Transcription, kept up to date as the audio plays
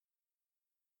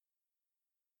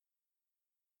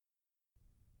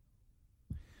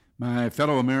My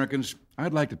fellow Americans,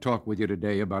 I'd like to talk with you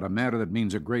today about a matter that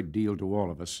means a great deal to all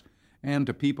of us and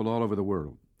to people all over the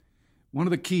world. One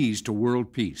of the keys to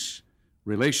world peace,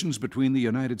 relations between the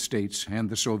United States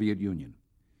and the Soviet Union.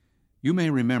 You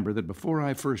may remember that before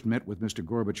I first met with Mr.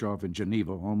 Gorbachev in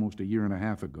Geneva almost a year and a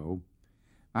half ago,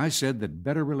 I said that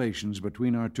better relations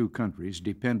between our two countries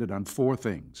depended on four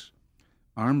things.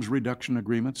 Arms reduction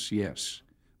agreements, yes,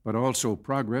 but also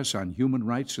progress on human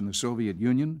rights in the Soviet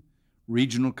Union,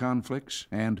 regional conflicts,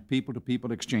 and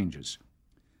people-to-people exchanges.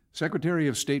 Secretary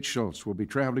of State Schultz will be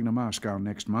traveling to Moscow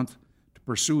next month to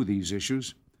pursue these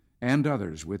issues and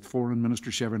others with Foreign Minister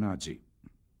Shevardnadze.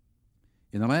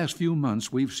 In the last few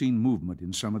months, we've seen movement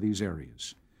in some of these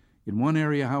areas. In one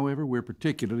area, however, we're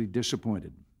particularly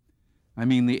disappointed. I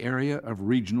mean the area of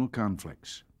regional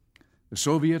conflicts. The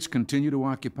Soviets continue to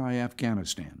occupy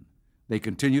Afghanistan. They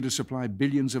continue to supply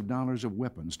billions of dollars of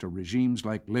weapons to regimes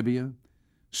like Libya,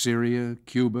 Syria,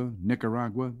 Cuba,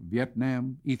 Nicaragua,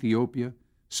 Vietnam, Ethiopia,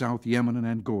 South Yemen, and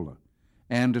Angola,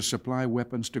 and to supply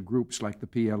weapons to groups like the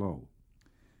PLO.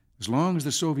 As long as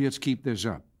the Soviets keep this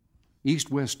up,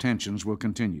 East-West tensions will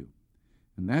continue,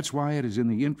 and that's why it is in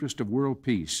the interest of world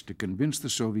peace to convince the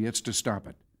Soviets to stop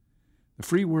it. The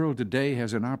free world today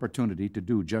has an opportunity to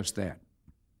do just that.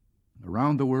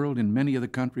 Around the world, in many of the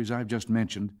countries I've just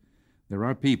mentioned, there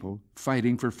are people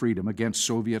fighting for freedom against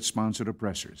Soviet-sponsored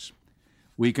oppressors.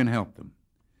 We can help them.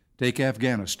 Take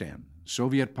Afghanistan.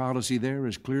 Soviet policy there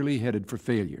is clearly headed for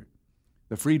failure.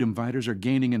 The freedom fighters are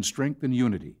gaining in strength and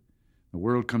unity. The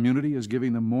world community is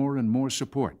giving them more and more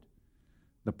support.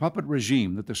 The puppet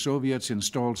regime that the Soviets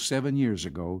installed 7 years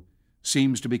ago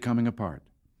seems to be coming apart.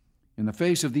 In the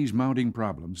face of these mounting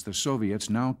problems, the Soviets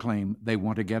now claim they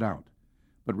want to get out,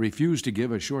 but refuse to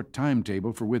give a short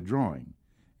timetable for withdrawing,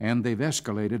 and they've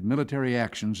escalated military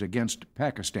actions against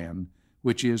Pakistan,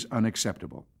 which is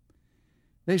unacceptable.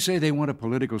 They say they want a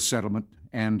political settlement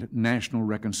and national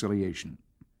reconciliation,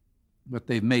 but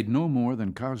they've made no more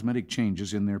than cosmetic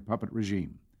changes in their puppet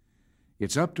regime.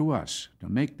 It's up to us to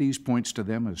make these points to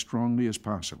them as strongly as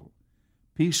possible.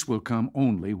 Peace will come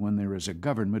only when there is a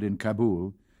government in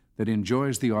Kabul that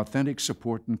enjoys the authentic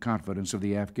support and confidence of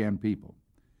the Afghan people.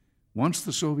 Once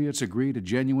the Soviets agree to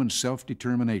genuine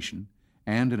self-determination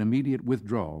and an immediate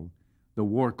withdrawal, the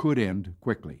war could end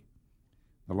quickly.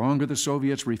 The longer the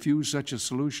Soviets refuse such a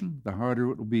solution, the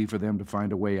harder it will be for them to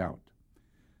find a way out.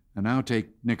 And now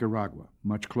take Nicaragua,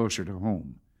 much closer to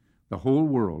home. The whole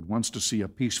world wants to see a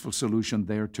peaceful solution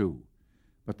there too.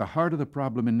 But the heart of the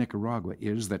problem in Nicaragua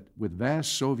is that with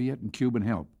vast Soviet and Cuban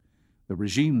help, the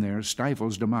regime there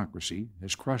stifles democracy,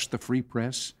 has crushed the free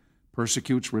press,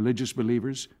 persecutes religious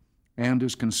believers, and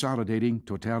is consolidating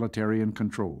totalitarian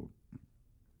control.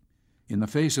 In the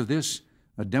face of this,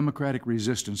 a democratic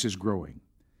resistance is growing.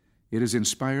 It has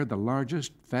inspired the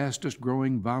largest,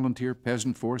 fastest-growing volunteer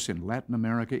peasant force in Latin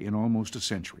America in almost a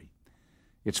century.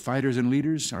 Its fighters and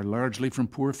leaders are largely from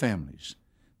poor families.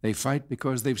 They fight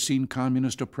because they've seen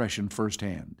communist oppression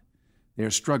firsthand. They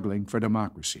are struggling for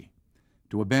democracy.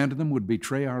 To abandon them would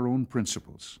betray our own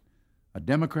principles. A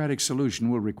democratic solution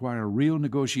will require real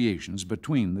negotiations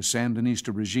between the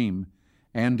Sandinista regime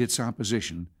and its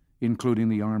opposition, including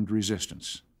the armed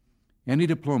resistance. Any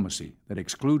diplomacy that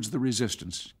excludes the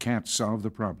resistance can't solve the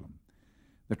problem.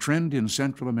 The trend in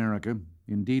Central America,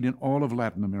 indeed in all of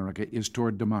Latin America, is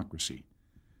toward democracy.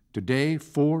 Today,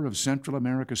 4 of Central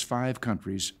America's 5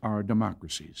 countries are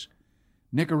democracies.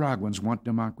 Nicaraguans want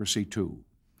democracy too.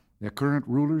 Their current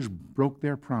rulers broke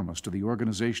their promise to the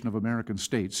Organization of American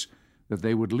States that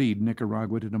they would lead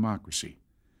Nicaragua to democracy.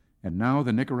 And now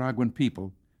the Nicaraguan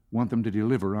people want them to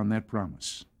deliver on that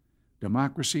promise.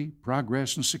 Democracy,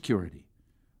 progress, and security.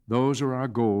 Those are our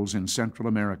goals in Central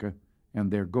America, and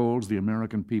they're goals the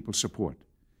American people support.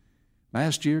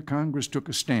 Last year, Congress took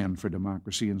a stand for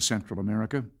democracy in Central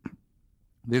America.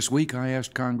 This week, I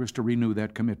asked Congress to renew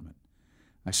that commitment.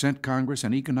 I sent Congress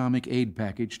an economic aid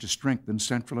package to strengthen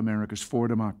Central America's 4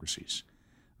 democracies.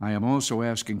 I am also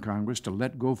asking Congress to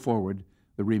let go forward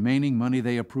the remaining money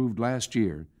they approved last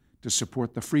year to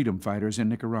support the freedom fighters in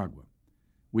Nicaragua.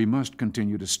 We must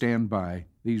continue to stand by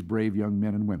these brave young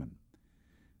men and women.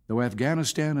 Though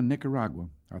Afghanistan and Nicaragua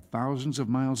are thousands of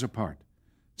miles apart,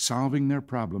 solving their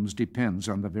problems depends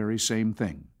on the very same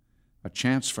thing: a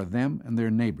chance for them and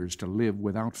their neighbors to live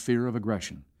without fear of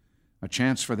aggression, a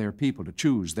chance for their people to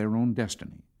choose their own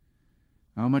destiny.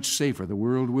 How much safer the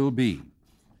world will be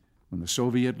when the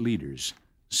Soviet leaders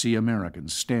see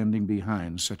Americans standing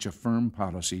behind such a firm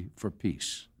policy for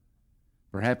peace.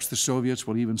 Perhaps the Soviets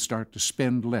will even start to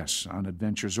spend less on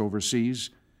adventures overseas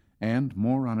and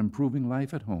more on improving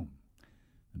life at home.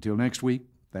 Until next week,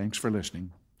 thanks for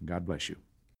listening. God bless you.